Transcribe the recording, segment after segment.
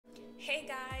Hey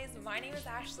guys, my name is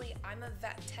Ashley. I'm a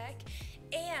vet tech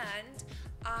and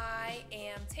I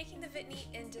am taking the VTNE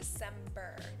in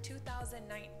December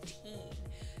 2019.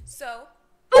 So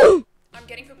I'm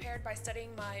getting prepared by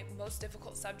studying my most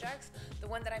difficult subjects. The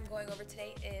one that I'm going over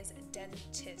today is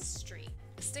dentistry.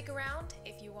 Stick around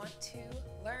if you want to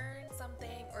learn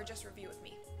something or just review with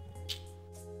me.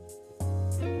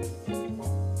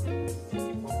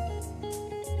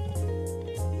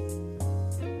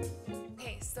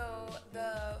 Okay, so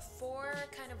the four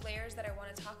kind of layers that I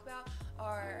want to talk about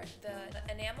are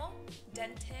the enamel,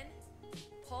 dentin,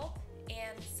 pulp,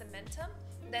 and cementum.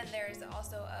 Then there's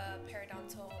also a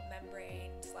periodontal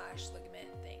membrane / ligament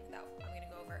thing that I'm going to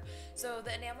go over. So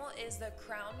the enamel is the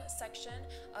crown section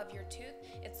of your tooth.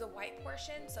 It's the white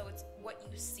portion, so it's what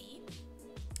you see.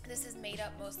 This is made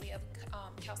up mostly of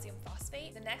calcium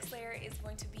phosphate. The next layer is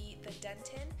going to be the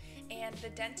dentin, and the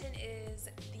dentin is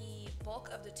the bulk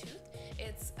of the tooth.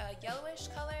 It's a yellowish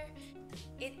color.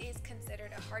 It is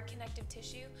considered a hard connective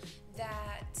tissue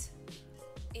that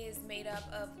is made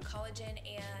up of collagen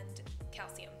and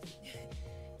calcium.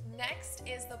 Next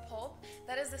is the pulp.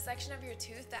 That is the section of your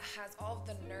tooth that has all of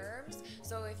the nerves.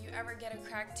 So if you ever get a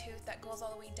cracked tooth that goes all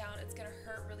the way down, it's gonna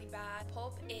hurt really bad.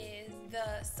 Pulp is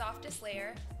the softest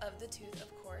layer of the tooth,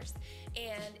 of course,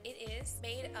 and it is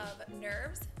made of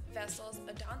nerves, vessels,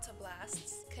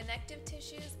 odontoblasts, connective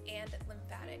tissues, and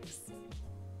lymphatics.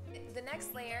 The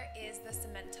next layer is the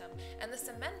cementum, and the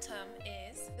cementum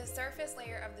is the surface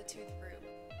layer of the tooth root.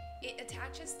 It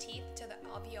attaches teeth to the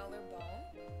alveolar bone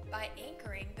by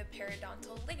anchoring the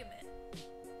periodontal ligament.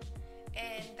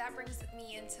 And that brings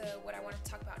me into what I want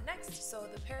to talk about next. So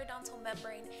the periodontal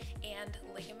membrane and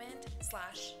ligament /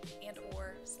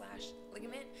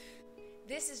 ligament.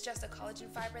 This is just a collagen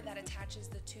fiber that attaches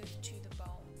the tooth to the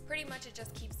bone. Pretty much it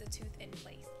just keeps the tooth in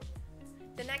place.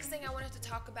 The next thing I wanted to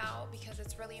talk about, because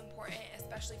it's really important,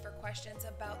 especially for questions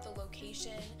about the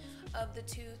location of the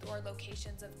tooth or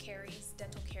locations of caries,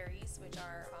 dental caries, which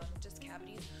are just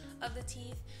cavities of the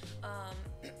teeth,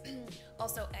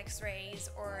 also x-rays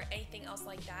or anything else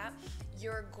like that,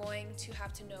 you're going to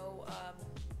have to know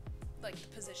like the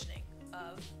positioning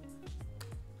of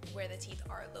where the teeth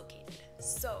are located.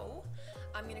 So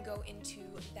I'm going to go into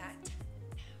that.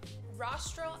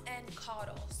 Rostral and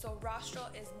caudal. So rostral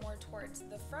is more towards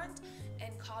the front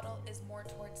and caudal is more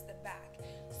towards the back.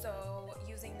 So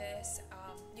using this,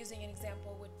 using an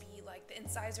example would be like the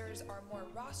incisors are more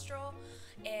rostral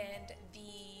and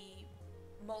the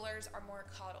molars are more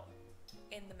caudal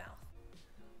in the mouth.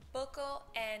 Buccal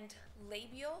and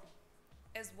labial,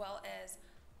 as well as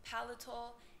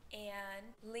palatal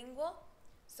and lingual.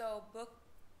 So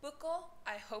buccal,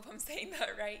 I hope I'm saying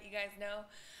that right, you guys know,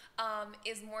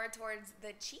 is more towards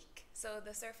the cheek, so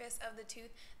the surface of the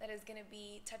tooth that is going to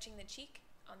be touching the cheek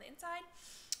on the inside.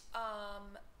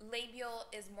 Labial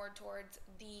is more towards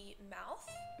the mouth,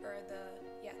 or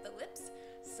the lips,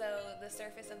 so the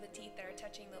surface of the teeth that are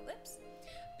touching the lips.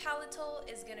 Palatal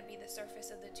is going to be the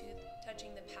surface of the tooth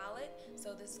touching the palate,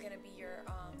 so this is going to be your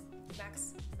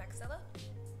maxilla.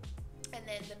 And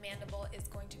then the mandible is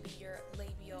going to be your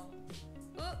labial.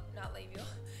 Ooh, not labial.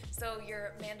 So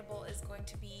your mandible is going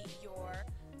to be your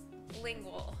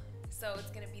lingual. So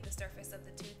it's going to be the surface of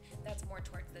the tooth that's more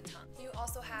towards the tongue. You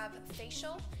also have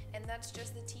facial, and that's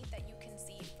just the teeth that you can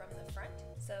see from the front.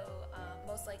 So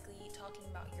most likely talking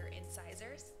about your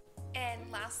incisors. And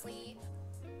lastly,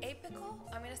 apical.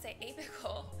 I'm going to say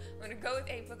apical. I'm going to go with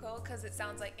apical because it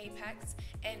sounds like apex.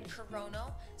 And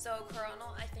coronal. So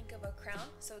coronal, I think of a crown.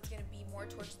 So it's going to be more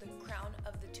towards the crown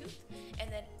of the tooth. And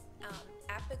then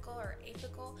apical or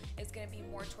apical is going to be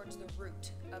more towards the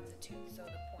root of the tooth. So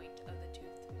the point of the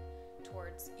tooth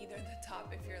towards either the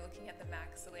top if you're looking at the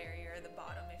maxillary or the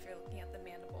bottom if you're looking at the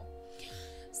mandible.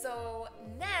 So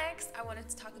next, I wanted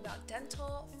to talk about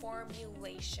dental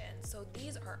formulation. So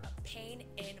these are a pain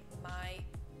in my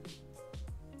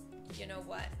you know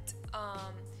what,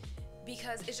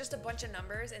 because it's just a bunch of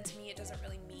numbers, and to me it doesn't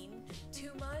really mean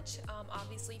too much.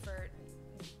 Obviously for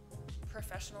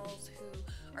professionals who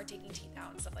are taking teeth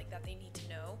out and stuff like that, they need to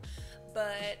know,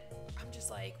 but I'm just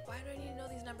like, why do I need to know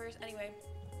these numbers? Anyway,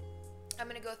 I'm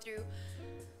going to go through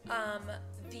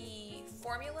the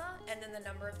formula and then the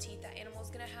number of teeth that animal is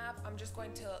going to have. I'm just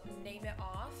going to name it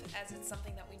off as it's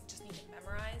something that we just need to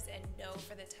memorize and know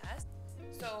for the test.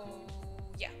 So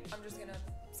yeah, I'm just going to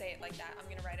say it like that. I'm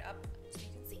going to write it up so you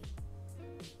can see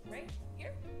right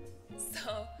here.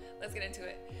 So let's get into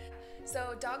it.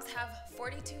 So dogs have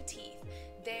 42 teeth.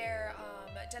 Their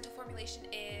dental formulation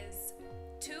is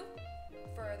 2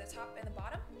 for the top and the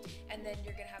bottom, and then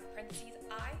you're going to have parentheses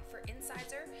I for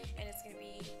incisor, and it's going to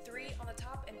be 3 on the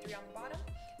top and 3 on the bottom.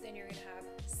 Then you're going to have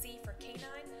C for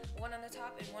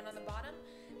top and 1 on the bottom.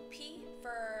 P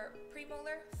for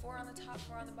premolar, 4 on the top,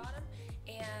 4 on the bottom.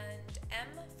 And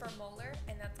M for molar,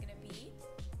 and that's going to be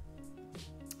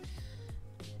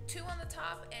 2 on the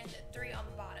top and 3 on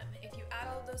the bottom. If you add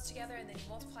all of those together and then you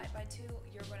multiply it by 2,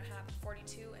 you're going to have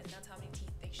 42, and that's how many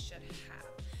teeth they should have.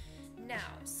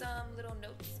 Now, some little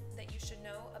notes that you should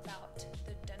know about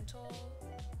the dental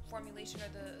formulation or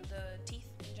the teeth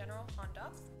in general on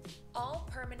dogs. All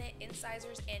permanent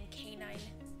incisors and canine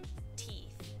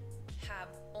teeth have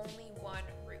only 1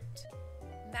 root.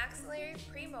 Maxillary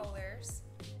premolars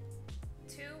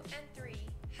 2 and 3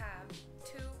 have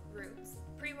 2 roots.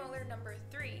 Premolar number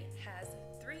 3 has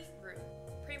 3 roots.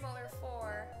 Premolar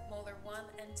 4, molar 1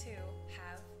 and 2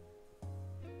 have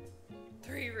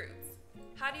 3 roots.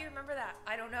 How do you remember that?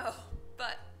 I don't know,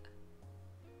 but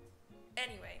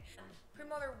anyway.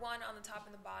 Premolar 1 on the top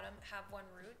and the bottom have 1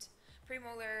 root.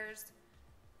 Premolars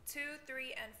 2,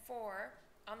 3, and 4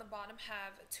 on the bottom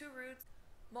have 2 roots.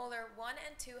 Molar 1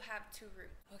 and 2 have 2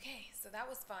 roots. Okay, so that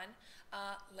was fun.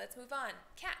 Let's move on.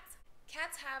 Cats.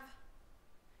 Cats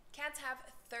have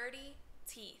 30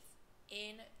 teeth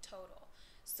in total.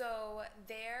 So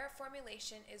their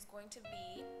formulation is going to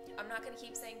be, I'm not going to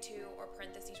keep saying 2 or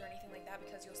parentheses or anything like that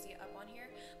because you'll see it up on here,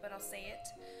 but I'll say it.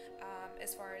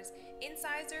 As far as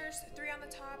incisors, 3 on the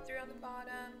top, 3 on the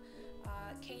bottom.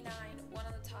 Canine, 1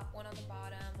 on the top, 1 on the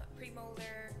bottom.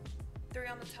 Premolar, 3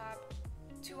 on the top,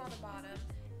 2 on the bottom.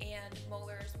 And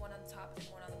molars, 1 on the top and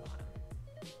 1 on the bottom.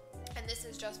 And this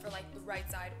is just for like the right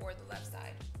side or the left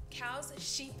side. Cows,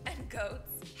 sheep, and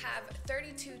goats have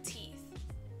 32 teeth.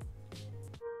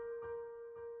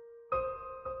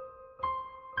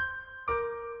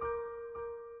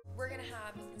 We're gonna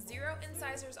have 0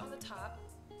 incisors on the top,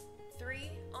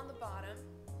 3 on the bottom,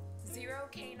 0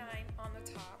 canine on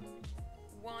the top,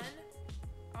 1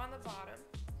 on the bottom,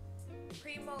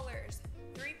 premolars,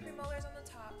 3 premolars on the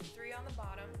top, 3 on the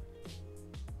bottom,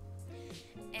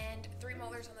 and 3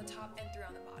 molars on the top and 3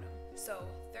 on the bottom. So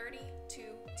 32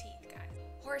 teeth, guys.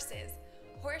 Horses.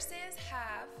 Horses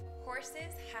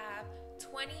have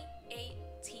 28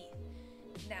 teeth.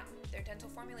 Now, their dental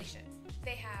formulation.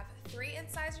 They have 3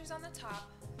 incisors on the top,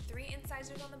 3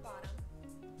 incisors on the bottom,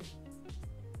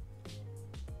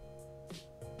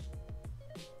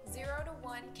 0 to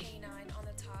 1 canine on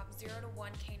the top, 0 to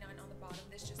 1 canine on the bottom.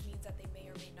 This just means that they may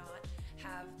or may not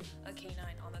have a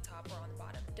canine on the top or on the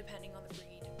bottom, depending on the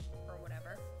breed or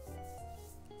whatever.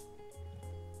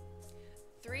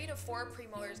 3 to 4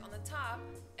 premolars on the top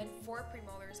and 4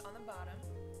 premolars on the bottom.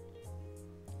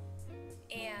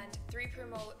 And 3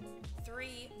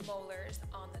 molars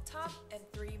on the top and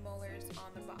 3 molars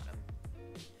on the bottom.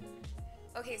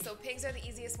 Okay, so pigs are the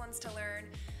easiest ones to learn.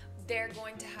 They're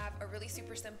going to have a really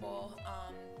super simple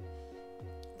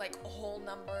like a whole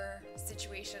number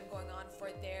situation going on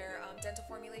for their dental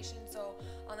formulation. So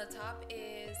on the top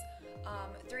is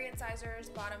 3 incisors,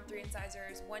 bottom 3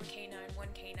 incisors, 1 canine, 1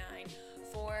 canine,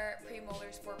 4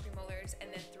 premolars, 4 premolars,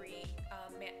 and then 3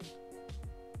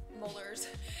 molars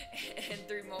and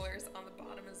 3 molars on the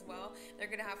bottom as well. They're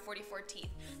gonna have 44 teeth.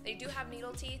 They do have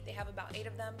needle teeth. They have about 8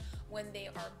 of them. When they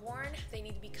are born, they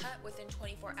need to be cut within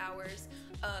 24 hours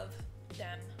of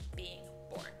them being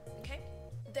born, okay?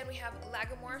 Then we have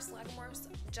lagomorphs. Lagomorphs,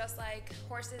 just like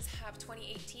horses, have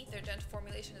 28 teeth. Their dental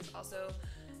formulation is also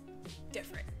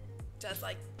different, just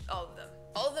like all of them.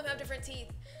 All of them have different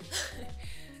teeth.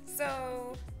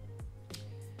 So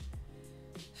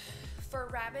for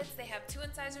rabbits, they have 2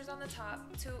 incisors on the top,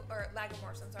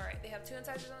 lagomorphs, I'm sorry. They have 2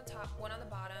 incisors on the top, 1 on the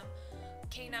bottom.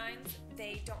 Canines,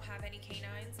 they don't have any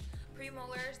canines.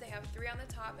 Premolars, they have 3 on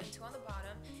the top and 2 on the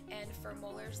bottom. And for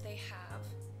molars, they have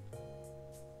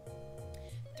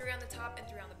 3 on the top and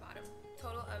 3 on the bottom.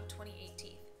 Total of 28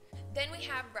 teeth. Then we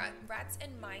have rats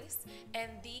and mice,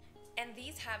 and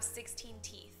these have 16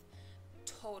 teeth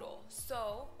total.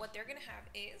 So what they're gonna have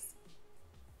is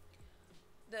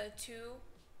the 2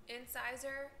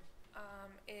 incisor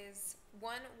is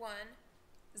 1, 1,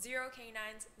 0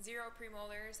 canines, 0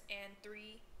 premolars, and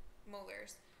 3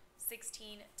 molars.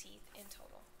 16 teeth in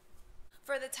total.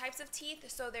 For the types of teeth,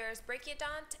 so there's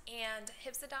brachiodont and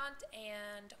hypsodont,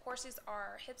 and horses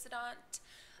are hypsodont,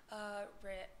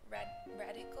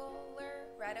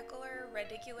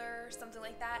 radicular, something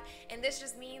like that. And this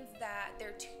just means that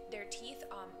their teeth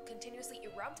continuously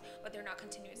erupt, but they're not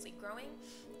continuously growing.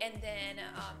 And then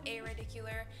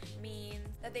aradicular means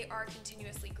that they are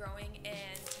continuously growing,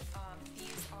 and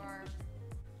these are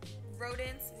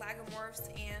rodents, lagomorphs,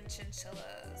 and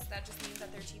chinchillas. That just means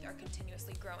that their teeth are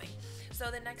continuously growing. So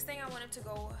the next thing I wanted to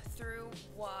go through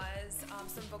was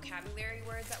some vocabulary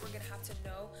words that we're gonna have to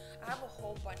know. I have a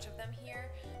whole bunch of them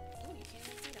here. Ooh, you can't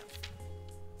even see them.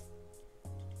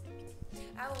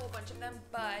 I have a whole bunch of them,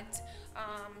 but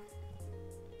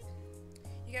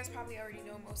you guys probably already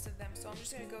know most of them, so I'm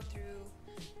just going to go through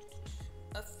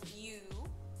a few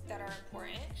that are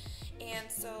important. And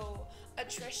so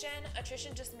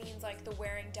attrition just means like the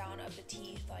wearing down of the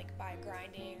teeth, like by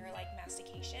grinding or like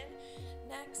mastication.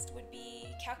 Next would be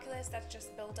calculus. That's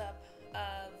just buildup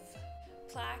of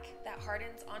plaque that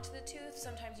hardens onto the tooth.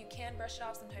 Sometimes you can brush it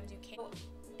off, sometimes you can't.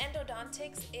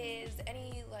 Endodontics is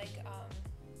any like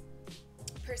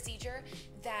procedure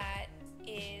that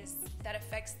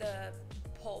affects the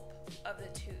pulp of the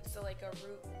tooth, so like a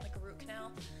root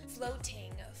canal.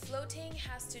 Floating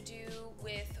has to do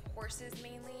with horses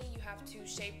mainly. You have to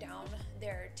shave down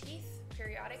their teeth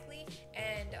periodically,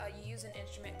 and you use an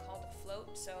instrument called a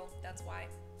float, so that's why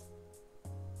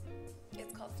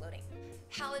it's called floating.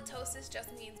 Halitosis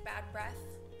just means bad breath.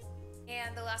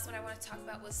 And the last one I want to talk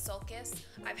about was sulcus.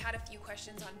 I've had a few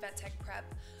questions on vet tech prep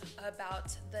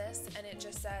about this, and it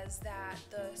just says that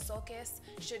the sulcus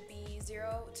should be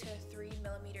 0 to 3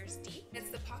 millimeters deep. It's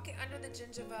the pocket under the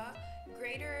gingiva.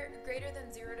 Greater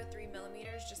than 0 to 3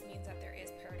 millimeters just means that there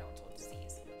is periodontal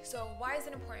disease. So why is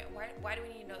it important? Why do we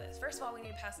need to know this? First of all, we need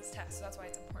to pass this test, so that's why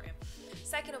it's important.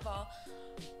 Second of all,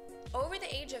 over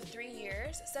the age of 3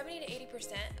 years, 70 to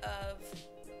 80% of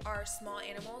our small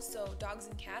animals, so dogs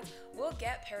and cats, will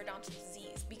get periodontal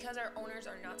disease because our owners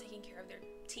are not taking care of their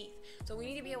teeth. So we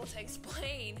need to be able to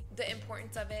explain the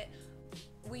importance of it.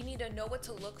 We need to know what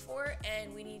to look for,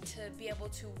 and we need to be able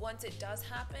to, once it does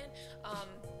happen,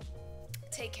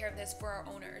 take care of this for our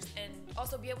owners, and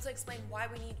also be able to explain why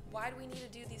do we need to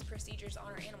do these procedures on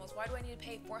our animals? Why do I need to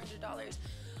pay $400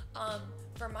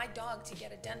 for my dog to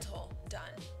get a dental done?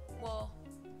 Well,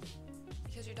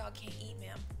 because your dog can't eat,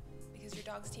 ma'am. Because your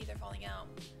dog's teeth are falling out.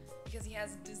 Because he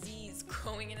has disease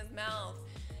growing in his mouth.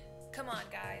 Come on,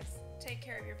 guys. Take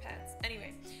care of your pets.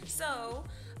 Anyway, so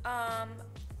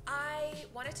I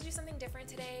wanted to do something different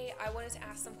today. I wanted to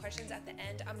ask some questions at the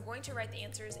end. I'm going to write the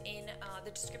answers in the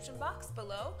description box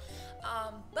below.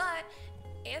 But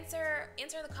answer in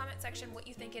the comment section what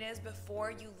you think it is before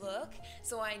you look,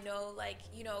 so I know, like,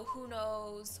 you know, who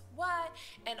knows what.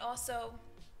 And also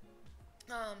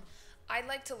I'd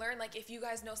like to learn, like, if you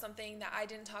guys know something that I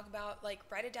didn't talk about, like,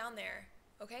 write it down there.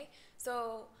 Okay,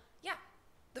 so yeah,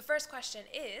 the first question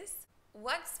is,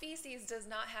 what species does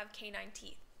not have canine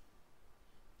teeth?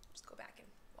 Just go back and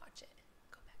watch it.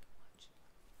 Go back and watch.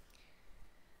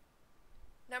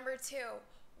 Number 2,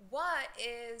 what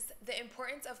is the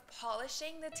importance of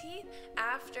polishing the teeth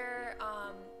after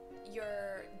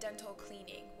your dental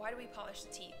cleaning? Why do we polish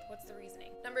the teeth? What's the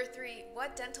reasoning? Number 3,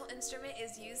 what dental instrument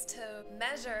is used to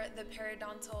measure the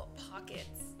periodontal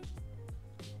pockets?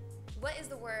 What is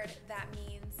the word that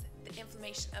means the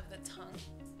inflammation of the tongue?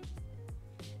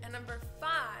 And number 5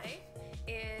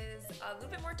 is a little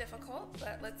bit more difficult,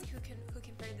 but let's see who can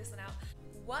figure this one out.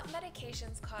 What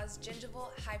medications cause gingival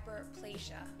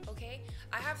hyperplasia? Okay,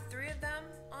 I have 3 of them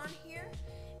on here,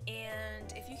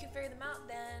 and if you can figure them out,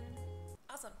 then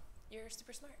awesome. You're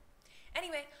super smart.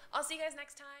 Anyway, I'll see you guys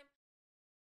next time.